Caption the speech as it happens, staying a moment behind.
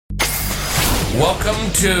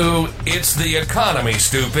Welcome to It's the Economy,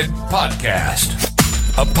 Stupid podcast.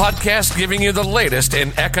 A podcast giving you the latest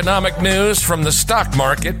in economic news from the stock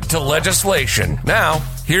market to legislation. Now,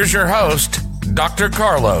 here's your host, Dr.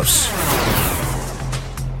 Carlos.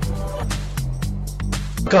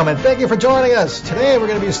 Welcome and thank you for joining us. Today we're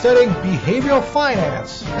going to be studying behavioral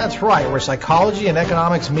finance. That's right, where psychology and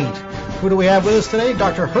economics meet. Who do we have with us today?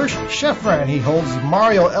 Dr. Hirsch Schefren. He holds the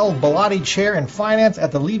Mario L. Bellotti Chair in Finance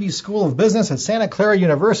at the Levy School of Business at Santa Clara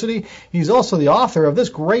University. He's also the author of this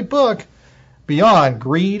great book, Beyond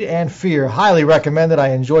Greed and Fear. Highly recommended. I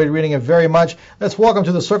enjoyed reading it very much. Let's welcome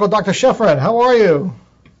to the circle Dr. Schefren. How are you?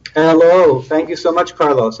 Hello. Thank you so much,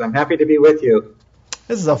 Carlos. I'm happy to be with you.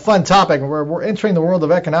 This is a fun topic. We're entering the world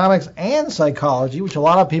of economics and psychology, which a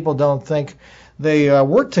lot of people don't think they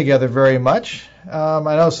work together very much. I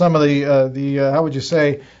know some of the how would you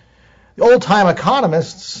say, the old-time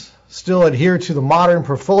economists still adhere to the modern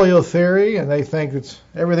portfolio theory, and they think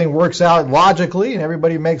everything works out logically and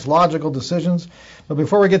everybody makes logical decisions. But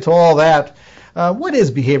before we get to all that, what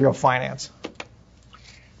is behavioral finance?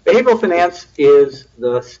 Behavioral finance is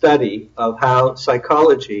the study of how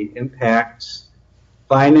psychology impacts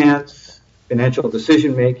finance, financial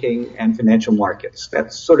decision-making, and financial markets.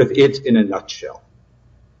 That's sort of it in a nutshell.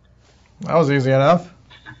 That was easy enough.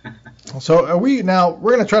 So we're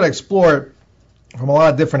going to try to explore it from a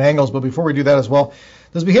lot of different angles, but before we do that as well,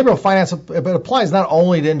 does behavioral finance, it applies not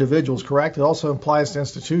only to individuals, correct? It also applies to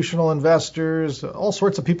institutional investors, all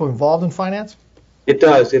sorts of people involved in finance? It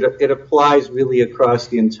does. It applies really across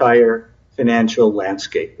the entire financial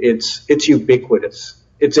landscape. It's ubiquitous.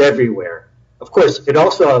 It's everywhere. Of course, it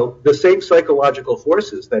also, the same psychological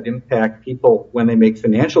forces that impact people when they make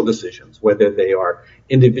financial decisions, whether they are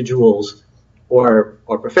individuals or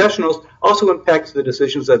professionals, also impacts the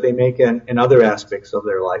decisions that they make in other aspects of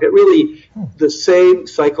their life. It really, the same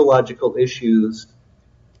psychological issues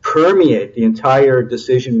permeate the entire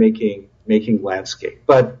decision-making landscape.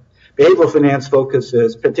 But behavioral finance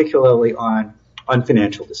focuses particularly on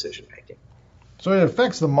financial decision-making. So it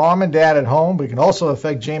affects the mom and dad at home, but it can also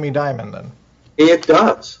affect Jamie Dimon then. It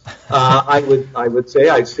does. I would say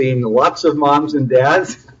I've seen lots of moms and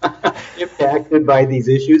dads impacted by these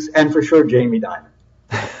issues, and for sure Jamie Dimon.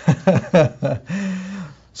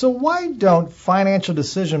 So why don't financial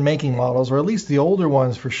decision-making models, or at least the older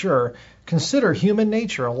ones for sure, consider human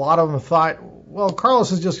nature? A lot of them thought, well,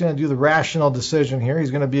 Carlos is just going to do the rational decision here. He's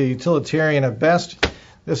going to be a utilitarian at best.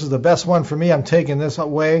 This is the best one for me. I'm taking this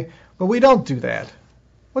away. But we don't do that.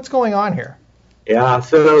 What's going on here? Yeah,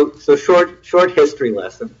 so short history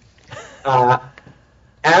lesson.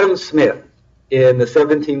 Adam Smith in the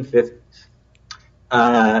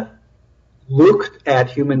 1750s looked at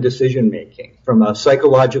human decision-making from a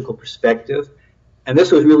psychological perspective, and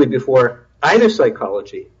this was really before either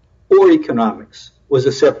psychology or economics was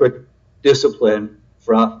a separate discipline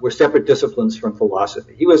were separate disciplines from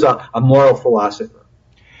philosophy. He was a moral philosopher.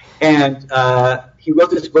 And he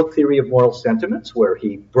wrote this book, Theory of Moral Sentiments, where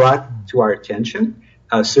he brought to our attention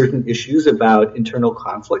certain issues about internal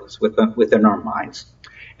conflicts within our minds.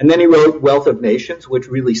 And then he wrote Wealth of Nations, which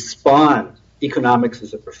really spawned economics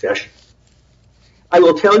as a profession. I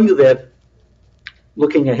will tell you that,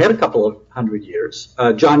 looking ahead a couple of hundred years,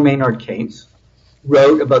 John Maynard Keynes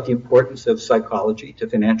wrote about the importance of psychology to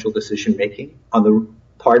financial decision-making on the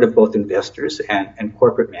part of both investors and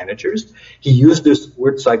corporate managers. He used this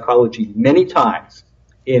word psychology many times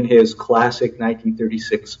in his classic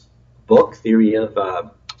 1936 book, Theory of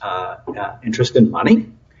Interest and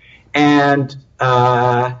Money. And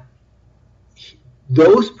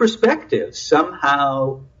those perspectives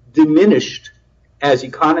somehow diminished as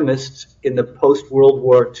economists in the post-World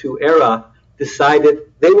War II era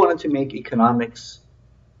decided they wanted to make economics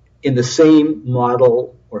in the same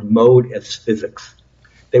model or mode as physics.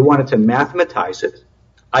 They wanted to mathematize it.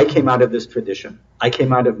 I came out of this tradition. I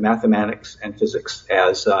came out of mathematics and physics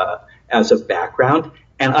as a background.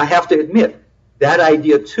 And I have to admit, that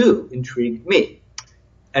idea too intrigued me.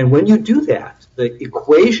 And when you do that, the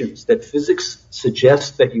equations that physics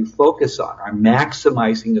suggests that you focus on are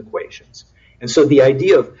maximizing equations. And so the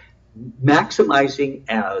idea of maximizing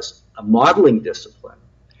as a modeling discipline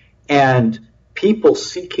and people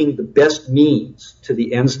seeking the best means to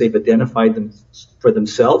the ends they've identified for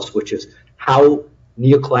themselves, which is how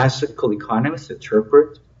neoclassical economists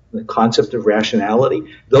interpret the concept of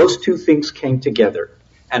rationality, those two things came together.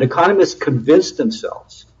 And economists convinced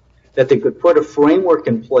themselves that they could put a framework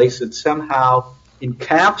in place that somehow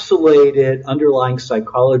encapsulated underlying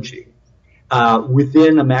psychology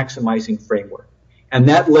within a maximizing framework. And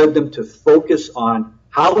that led them to focus on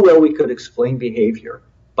how well we could explain behavior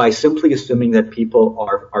by simply assuming that people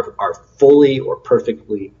are fully or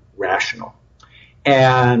perfectly rational.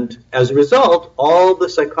 And as a result, all the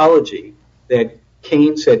psychology that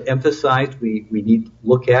Keynes had emphasized we need to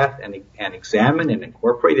look at and examine and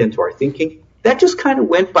incorporate into our thinking, that just kind of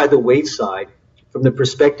went by the wayside from the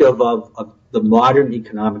perspective of the modern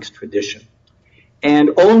economics tradition.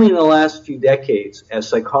 And only in the last few decades, as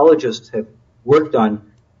psychologists have worked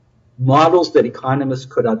on models that economists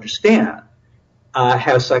could understand,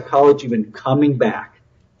 has psychology been coming back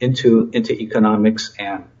into economics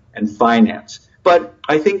and finance. But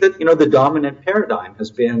I think that, the dominant paradigm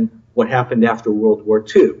has been what happened after World War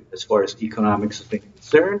II, as far as economics has been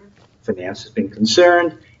concerned, finance has been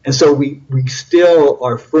concerned. And so we still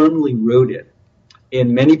are firmly rooted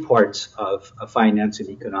in many parts of finance and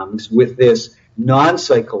economics with this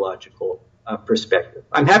non-psychological perspective.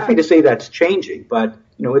 I'm happy to say that's changing, but,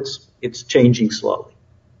 it's changing slowly.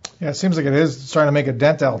 Yeah, it seems like it is starting to make a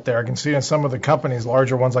dent out there. I can see in some of the companies,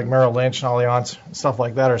 larger ones like Merrill Lynch and Allianz, stuff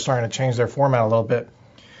like that, are starting to change their format a little bit.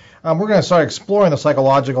 We're going to start exploring the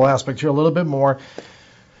psychological aspect here a little bit more.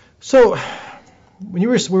 So when we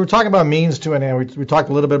were talking about means to an end, we talked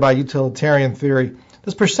a little bit about utilitarian theory.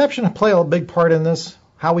 Does perception play a big part in this,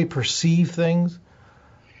 how we perceive things?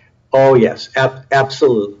 Oh, yes,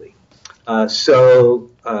 absolutely.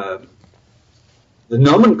 The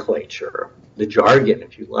nomenclature, the jargon,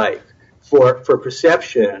 if you like, for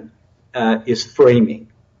perception is framing,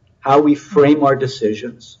 how we frame our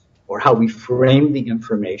decisions or how we frame the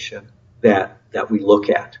information that we look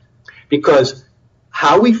at. Because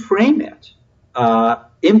how we frame it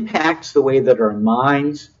impacts the way that our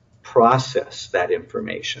minds process that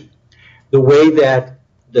information, the way that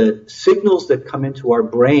the signals that come into our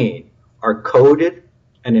brain are coded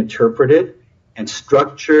and interpreted and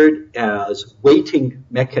structured as weighting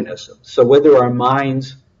mechanisms. So whether our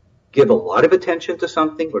minds give a lot of attention to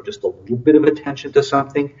something or just a little bit of attention to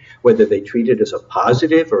something, whether they treat it as a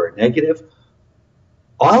positive or a negative,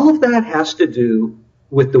 all of that has to do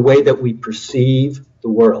with the way that we perceive the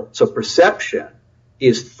world. So perception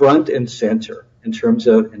is front and center in terms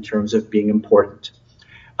of being important.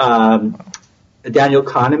 Daniel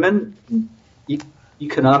Kahneman,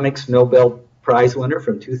 economics Nobel Prize winner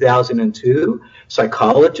from 2002,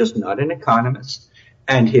 psychologist, not an economist,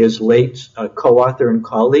 and his late co-author and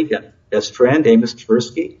colleague and best friend, Amos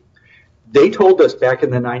Tversky, they told us back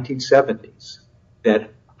in the 1970s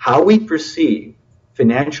that how we perceive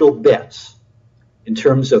financial bets in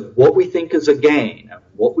terms of what we think is a gain and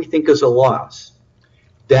what we think is a loss,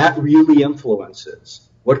 that really influences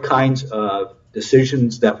what kinds of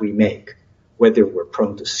decisions that we make, whether we're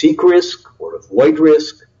prone to seek risk or avoid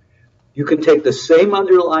risk. You can take the same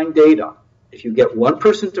underlying data. If you get one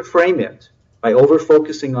person to frame it by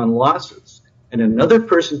over-focusing on losses and another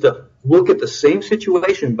person to look at the same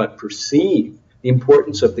situation but perceive the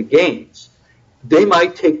importance of the gains, they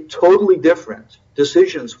might take totally different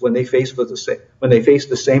decisions when they face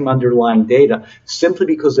the same underlying data, simply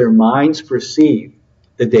because their minds perceive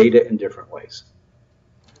the data in different ways.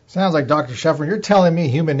 Sounds like, Dr. Sheffrin, you're telling me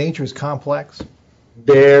human nature is complex?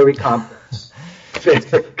 Very complex.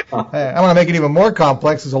 I want to make it even more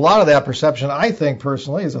complex, because a lot of that perception, I think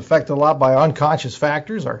personally, is affected a lot by unconscious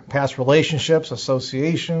factors, our past relationships,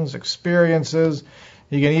 associations, experiences.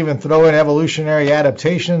 You can even throw in evolutionary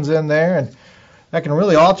adaptations in there, and that can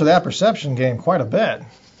really alter that perception game quite a bit.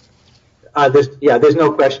 There's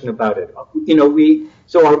no question about it.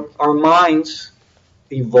 Our minds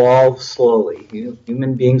evolve slowly.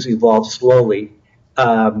 Human beings evolve slowly.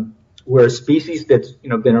 We're a species that's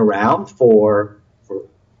been around for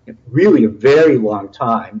really a very long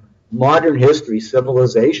time. Modern history,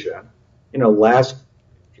 civilization, last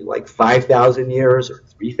 5,000 years or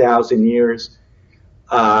 3,000 years.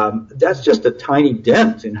 That's just a tiny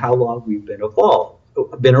dent in how long we've been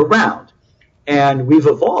around, and we've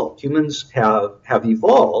evolved. Humans have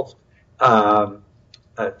evolved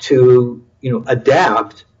to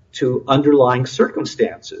adapt to underlying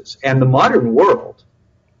circumstances, and the modern world,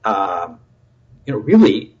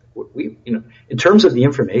 really. In terms of the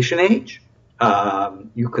information age, or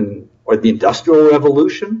the Industrial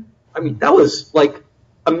Revolution, that was like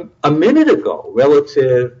a minute ago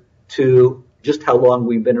relative to just how long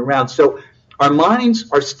we've been around. So our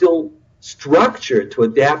minds are still structured to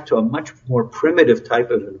adapt to a much more primitive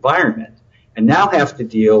type of environment, and now have to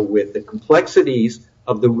deal with the complexities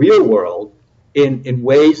of the real world in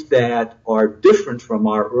ways that are different from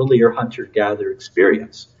our earlier hunter-gatherer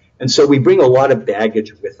experience. And so we bring a lot of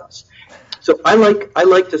baggage with us. So I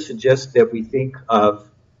like to suggest that we think of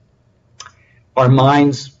our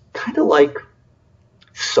minds kind of like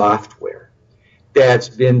software. that's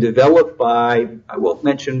been developed by, I won't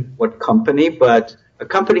mention what company, but a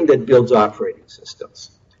company that builds operating systems.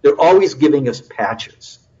 They're always giving us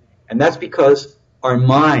patches. And that's because our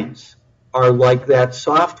minds are like that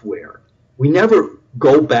software. We never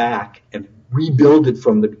go back and rebuild it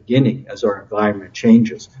from the beginning as our environment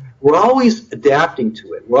changes. We're always adapting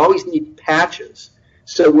to it. We always need patches.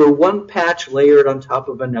 So we're one patch layered on top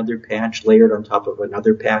of another patch, layered on top of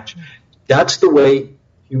another patch. That's the way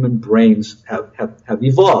human brains have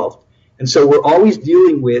evolved. And so we're always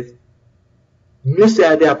dealing with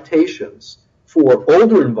misadaptations for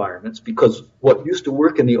older environments, because what used to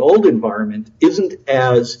work in the old environment isn't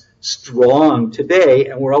as strong today,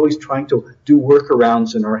 and we're always trying to do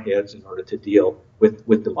workarounds in our heads in order to deal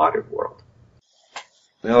with the modern world.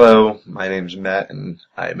 Hello, my name's Matt, and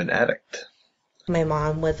I'm an addict. My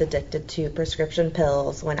mom was addicted to prescription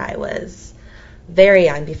pills when I was very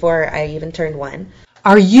young, before I even turned 1.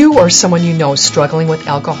 Are you or someone you know struggling with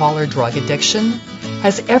alcohol or drug addiction?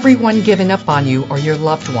 Has everyone given up on you or your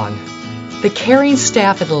loved one? The caring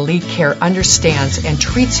staff at Elite Care understands and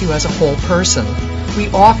treats you as a whole person. We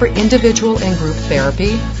offer individual and group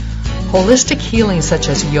therapy, holistic healing such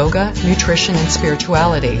as yoga, nutrition, and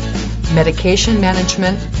spirituality, medication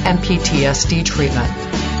management, and PTSD treatment.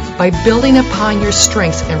 By building upon your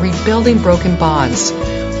strengths and rebuilding broken bonds,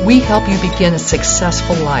 we help you begin a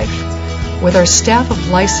successful life. With our staff of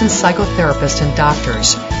licensed psychotherapists and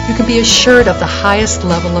doctors, you can be assured of the highest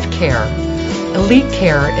level of care. Elite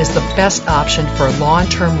Care is the best option for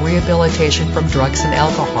long-term rehabilitation from drugs and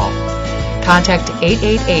alcohol. Contact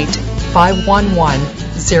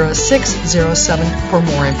 888-511-0607 for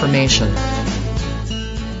more information.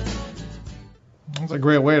 That's a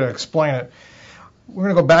great way to explain it. We're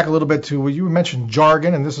going to go back a little bit to, you mentioned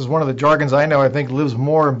jargon, and this is one of the jargons I know I think lives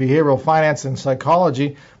more in behavioral finance than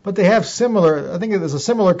psychology, but they have similar, I think there's a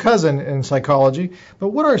similar cousin in psychology. But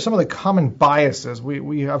what are some of the common biases?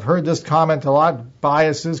 We have heard this comment a lot,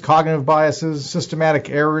 biases, cognitive biases, systematic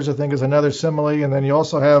errors, I think is another simile, and then you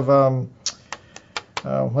also have,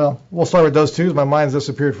 well, we'll start with those two. My mind's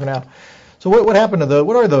disappeared for now. So what happened to those?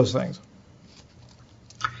 What are those things?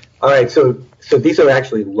 All right, so these are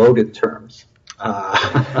actually loaded terms.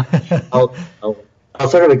 I'll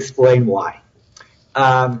sort of explain why.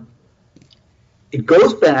 It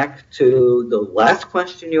goes back to the last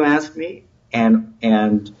question you asked me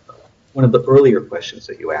and one of the earlier questions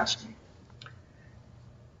that you asked me.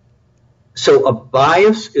 So a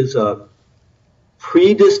bias is a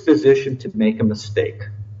predisposition to make a mistake.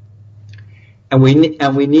 And we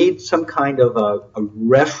need some kind of a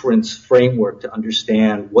reference framework to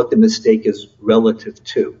understand what the mistake is relative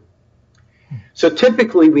to. So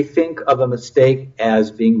typically we think of a mistake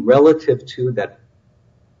as being relative to that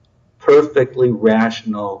perfectly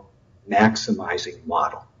rational maximizing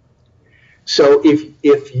model. So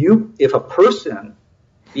if a person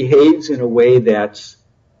behaves in a way that's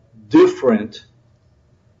different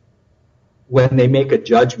when they make a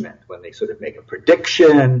judgment, when they sort of make a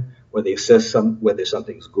prediction, where they assess whether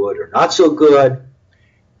something's good or not so good,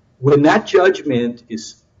 when that judgment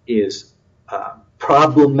is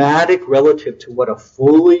problematic relative to what a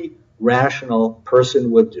fully rational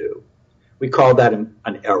person would do, we call that an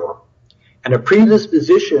error. And a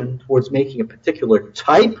predisposition towards making a particular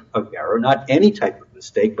type of error, not any type of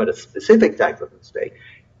mistake, but a specific type of mistake,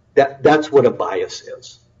 that's what a bias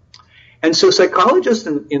is. And so psychologists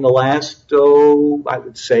in the last, I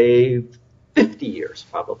would say 50 years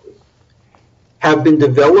probably, have been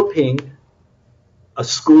developing a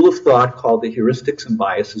school of thought called the heuristics and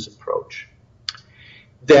biases approach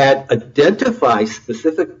that identifies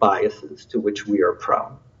specific biases to which we are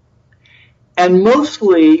prone, and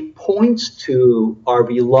mostly points to our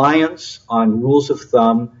reliance on rules of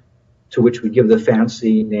thumb, to which we give the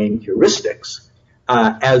fancy name heuristics,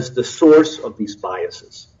 as the source of these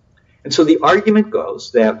biases. And so the argument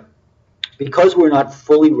goes that because we're not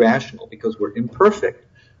fully rational, because we're imperfect,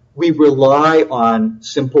 we rely on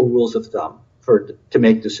simple rules of thumb to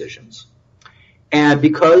make decisions. And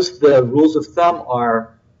because the rules of thumb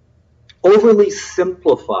are overly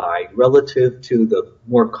simplified relative to the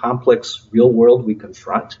more complex real world we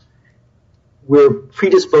confront, we're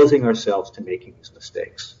predisposing ourselves to making these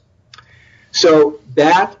mistakes. So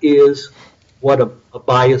that is what a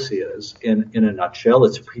bias is in a nutshell.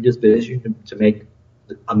 It's a predisposition to make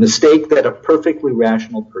a mistake that a perfectly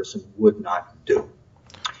rational person would not do.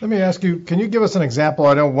 Let me ask you, can you give us an example?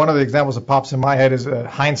 I know one of the examples that pops in my head is a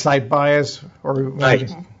hindsight bias. Right.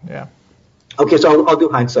 Yeah. Okay, so I'll do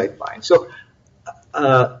hindsight bias. So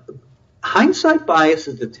hindsight bias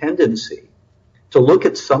is the tendency to look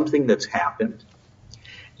at something that's happened,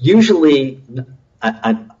 usually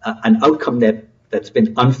an outcome that that's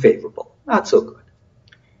been unfavorable. Not so good.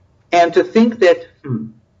 And to think that,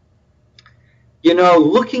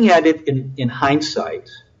 looking at it in hindsight,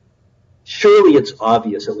 surely it's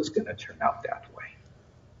obvious it was going to turn out that way.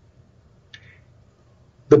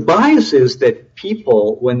 The bias is that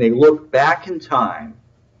people, when they look back in time,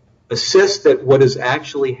 assess that what has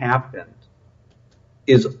actually happened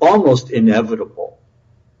is almost inevitable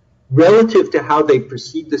relative to how they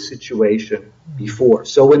perceived the situation before.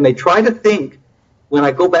 So when they try to think, when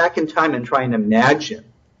I go back in time and try and imagine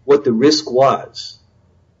what the risk was,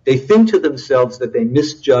 they think to themselves that they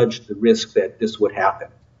misjudged the risk that this would happen.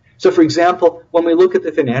 So, for example, when we look at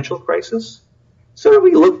the financial crisis, so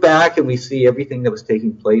we look back and we see everything that was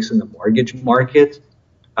taking place in the mortgage market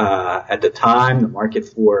at the time, the market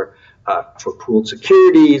for pooled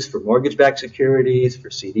securities, for mortgage-backed securities, for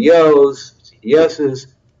CDOs, CDSs.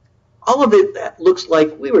 All of it that looks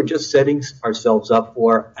like we were just setting ourselves up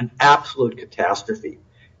for an absolute catastrophe.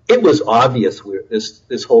 It was obvious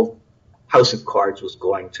this whole house of cards was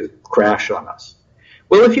going to crash on us.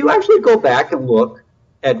 Well, if you actually go back and look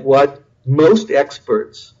at what most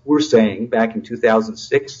experts were saying back in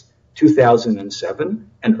 2006,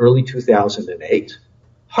 2007, and early 2008,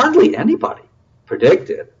 hardly anybody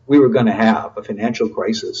predicted we were going to have a financial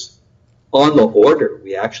crisis on the order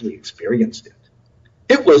we actually experienced it.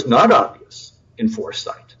 It was not obvious in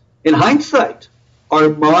foresight. In hindsight, our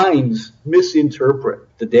minds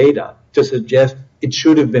misinterpret the data to suggest it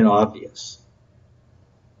should have been obvious.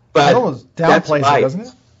 But almost downplays it, doesn't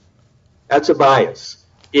it? That's a bias.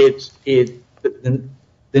 The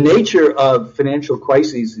nature of financial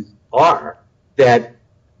crises are that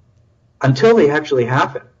until they actually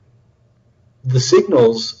happen, the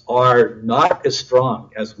signals are not as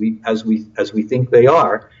strong as we think they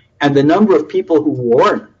are, and the number of people who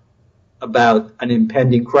warn about an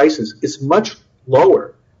impending crisis is much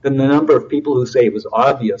lower than the number of people who say it was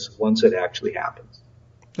obvious once it actually happens.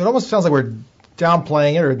 It almost sounds like we're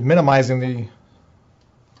downplaying it or minimizing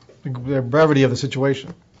the brevity of the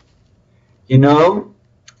situation. So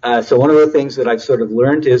one of the things that I've sort of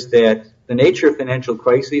learned is that the nature of financial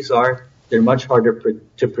crises they're much harder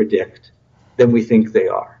to predict than we think they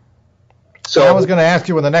are. So I was going to ask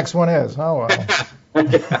you when the next one is. Oh,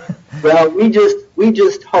 well. Well, we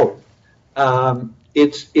just hope.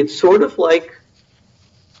 It's sort of like,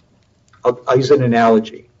 I'll use an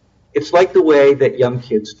analogy. It's like the way that young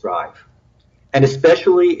kids drive. And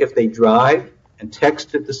especially if they drive and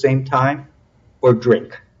text at the same time or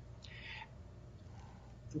drink.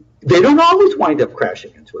 They don't always wind up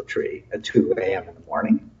crashing into a tree at 2 a.m. in the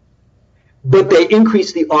morning, but they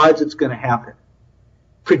increase the odds it's going to happen.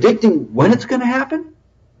 Predicting when it's going to happen,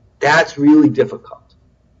 that's really difficult.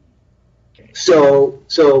 Okay. So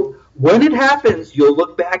when it happens, you'll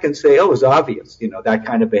look back and say, oh, it's obvious. That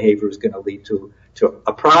kind of behavior is going to lead to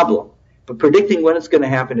a problem. But predicting when it's going to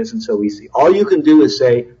happen isn't so easy. All you can do is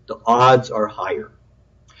say the odds are higher.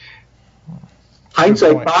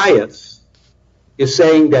 Hindsight bias is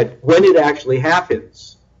saying that when it actually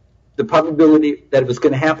happens, the probability that it was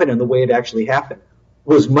going to happen and the way it actually happened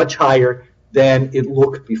was much higher than it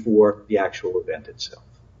looked before the actual event itself.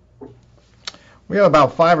 We have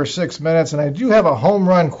about 5 or 6 minutes, and I do have a home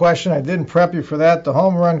run question. I didn't prep you for that. The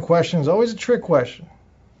home run question is always a trick question.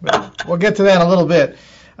 But we'll get to that in a little bit.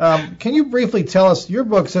 Can you briefly tell us, your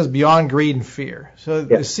book says Beyond Greed and Fear. So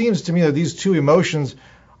It seems to me that these two emotions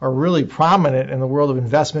are really prominent in the world of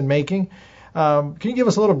investment making. Can you give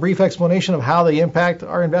us a little brief explanation of how they impact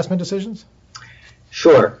our investment decisions?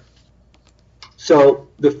 Sure. So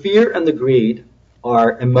the fear and the greed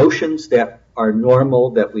are emotions that are normal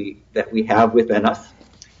that we have within us,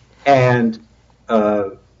 and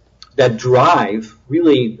that drive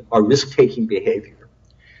really our risk-taking behavior.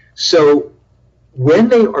 So when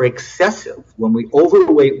they are excessive, when we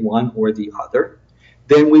overweight one or the other,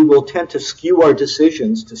 then we will tend to skew our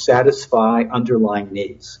decisions to satisfy underlying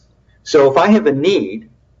needs. So if I have a need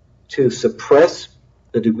to suppress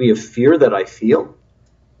the degree of fear that I feel,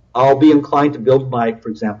 I'll be inclined to build for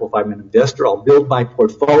example, if I'm an investor, I'll build my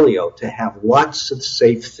portfolio to have lots of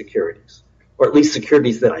safe securities, or at least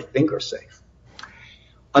securities that I think are safe.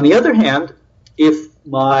 On the other hand, if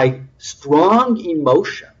my strong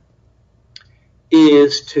emotion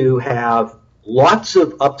is to have lots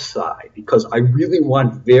of upside because I really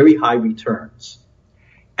want very high returns,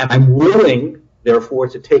 and I'm willing, therefore,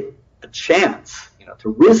 to take a chance, to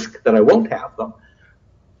risk that I won't have them,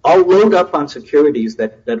 I'll load up on securities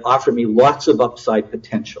that offer me lots of upside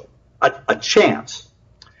potential, a chance.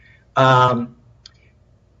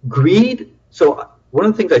 Greed, so one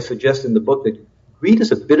of the things I suggest in the book, that greed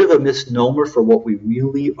is a bit of a misnomer for what we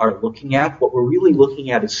really are looking at. What we're really looking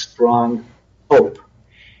at is strong hope.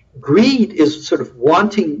 Greed is sort of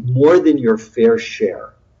wanting more than your fair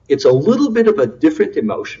share. It's a little bit of a different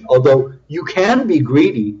emotion, although you can be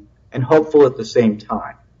greedy and hopeful at the same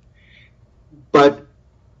time. But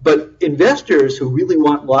investors who really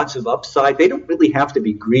want lots of upside, they don't really have to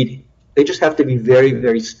be greedy. They just have to be very,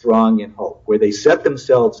 very strong in hope, where they set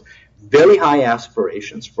themselves very high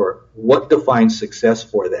aspirations for what defines success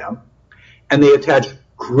for them, and they attach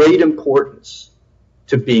great importance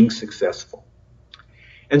to being successful.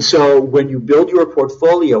 And so when you build your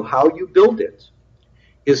portfolio, how you build it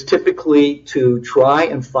is typically to try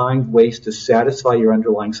and find ways to satisfy your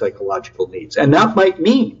underlying psychological needs. And that might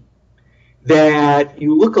mean that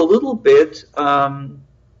you look a little bit,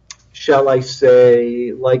 shall I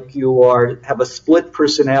say, like you have a split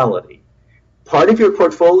personality. Part of your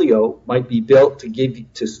portfolio might be built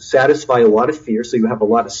to satisfy a lot of fear, so you have a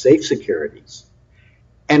lot of safe securities.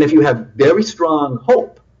 And if you have very strong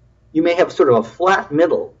hope, you may have sort of a flat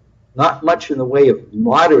middle, not much in the way of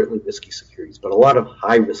moderately risky securities, but a lot of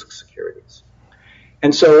high-risk securities.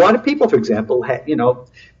 And so a lot of people, for example,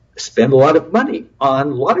 spend a lot of money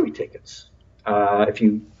on lottery tickets.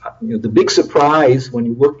 The big surprise when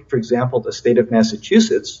you look, for example, at the state of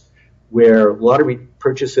Massachusetts, where lottery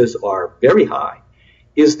purchases are very high,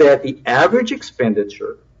 is that the average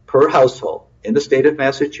expenditure per household in the state of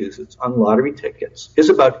Massachusetts on lottery tickets is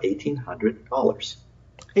about $1,800.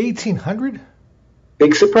 $1,800?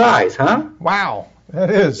 Big surprise, huh? Wow, that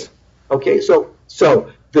is. Okay, so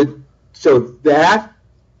those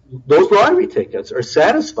lottery tickets are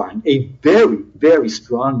satisfying a very, very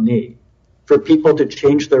strong need for people to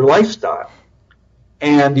change their lifestyle.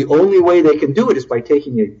 And the only way they can do it is by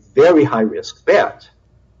taking a very high risk bet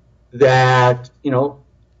that,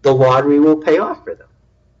 the lottery will pay off for them.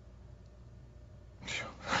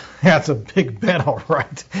 That's a big bet, all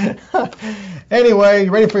right. Anyway,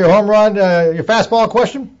 you ready for your home run, your fastball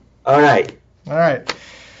question? All right.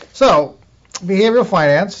 So, behavioral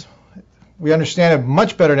finance, we understand it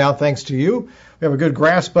much better now thanks to you. We have a good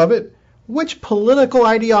grasp of it. Which political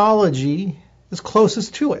ideology is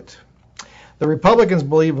closest to it? The Republicans a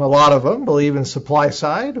lot of them believe in supply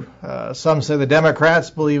side. Some say the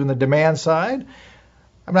Democrats believe in the demand side.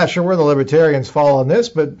 I'm not sure where the libertarians fall on this,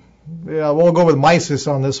 but we'll go with Mises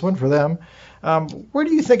on this one for them. Where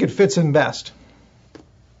do you think it fits in best?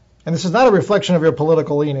 And this is not a reflection of your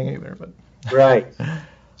political leaning either. But right.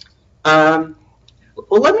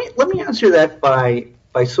 Well, let me answer that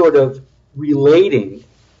by sort of relating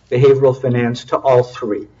behavioral finance to all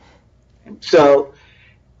three. So,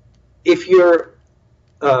 if you're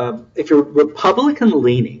Republican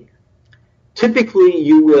leaning, typically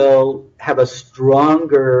you will have a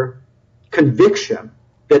stronger conviction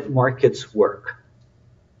that markets work.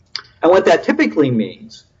 And what that typically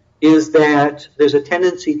means is that there's a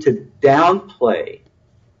tendency to downplay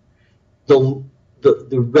the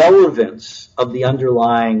relevance of the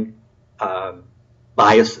underlying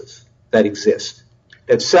biases that exist,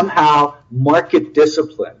 that somehow market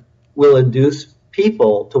discipline will induce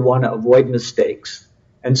people to want to avoid mistakes,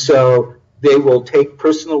 and so they will take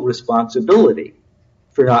personal responsibility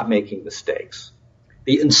for not making mistakes.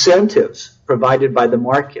 The incentives provided by the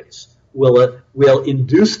markets will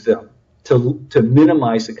induce them to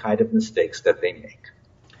minimize the kind of mistakes that they make.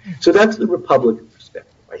 So that's the Republican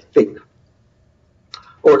perspective, I think,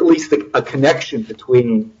 or at least a connection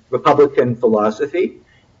between Republican philosophy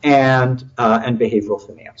and behavioral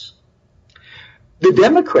finance. The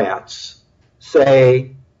Democrats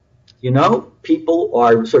say, people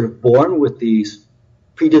are sort of born with these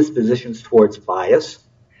predispositions towards bias,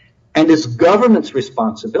 and it's government's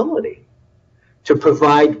responsibility to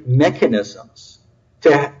provide mechanisms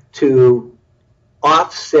to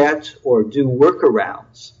offset or do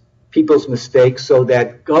workarounds people's mistakes so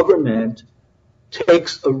that government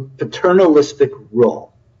takes a paternalistic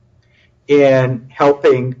role in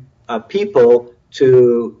helping people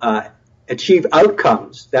to achieve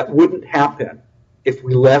outcomes that wouldn't happen if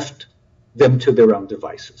we left them to their own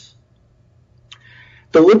devices.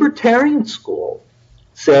 The libertarian school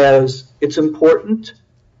says it's important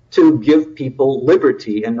to give people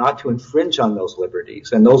liberty and not to infringe on those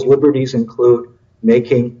liberties. And those liberties include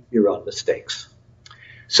making your own mistakes.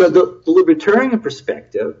 So the libertarian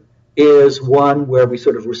perspective is one where we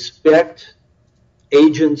sort of respect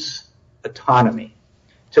agents' autonomy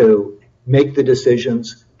to make the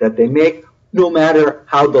decisions that they make, no matter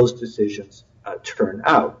how those decisions turn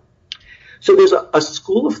out. So there's a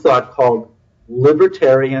school of thought called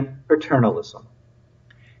libertarian paternalism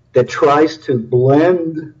that tries to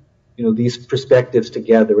blend, these perspectives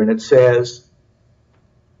together, and it says,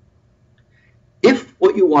 if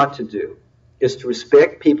what you want to do is to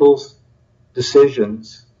respect people's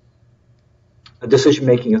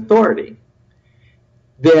decision-making authority,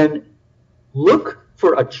 then look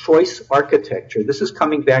for a choice architecture. This is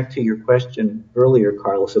coming back to your question earlier,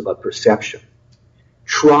 Carlos, about perception.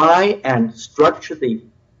 Try and structure the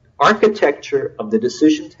architecture of the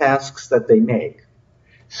decision tasks that they make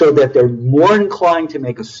so that they're more inclined to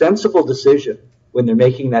make a sensible decision when they're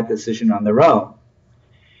making that decision on their own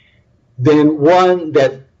than one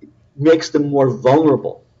that makes them more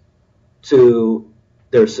vulnerable to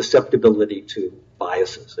their susceptibility to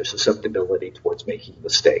biases, their susceptibility towards making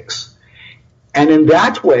mistakes. And in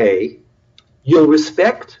that way, you'll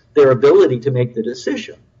respect their ability to make the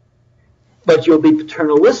decision, but you'll be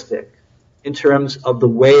paternalistic in terms of the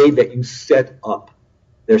way that you set up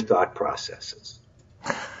their thought processes.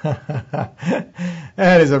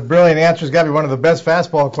 That is a brilliant answer. It's got to be one of the best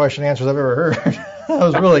fastball question answers I've ever heard. That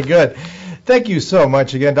was really good. Thank you so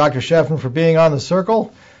much again, Dr. Sheffrin, for being on The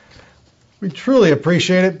Circle. We truly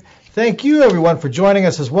appreciate it. Thank you, everyone, for joining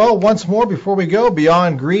us as well. Once more, before we go,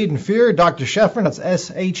 Beyond Greed and Fear, Dr. Sheffrin, that's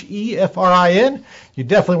Shefrin. You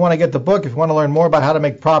definitely want to get the book if you want to learn more about how to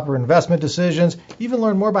make proper investment decisions, even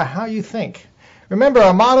learn more about how you think. Remember,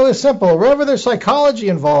 our motto is simple. Wherever there's psychology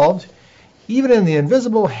involved, even in the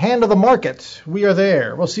invisible hand of the market, we are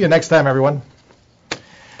there. We'll see you next time, everyone.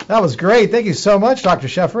 That was great. Thank you so much, Dr.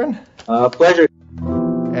 Sheffrin. Pleasure.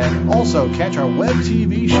 And also catch our web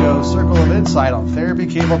TV show, Circle of Insight, on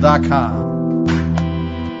therapycable.com.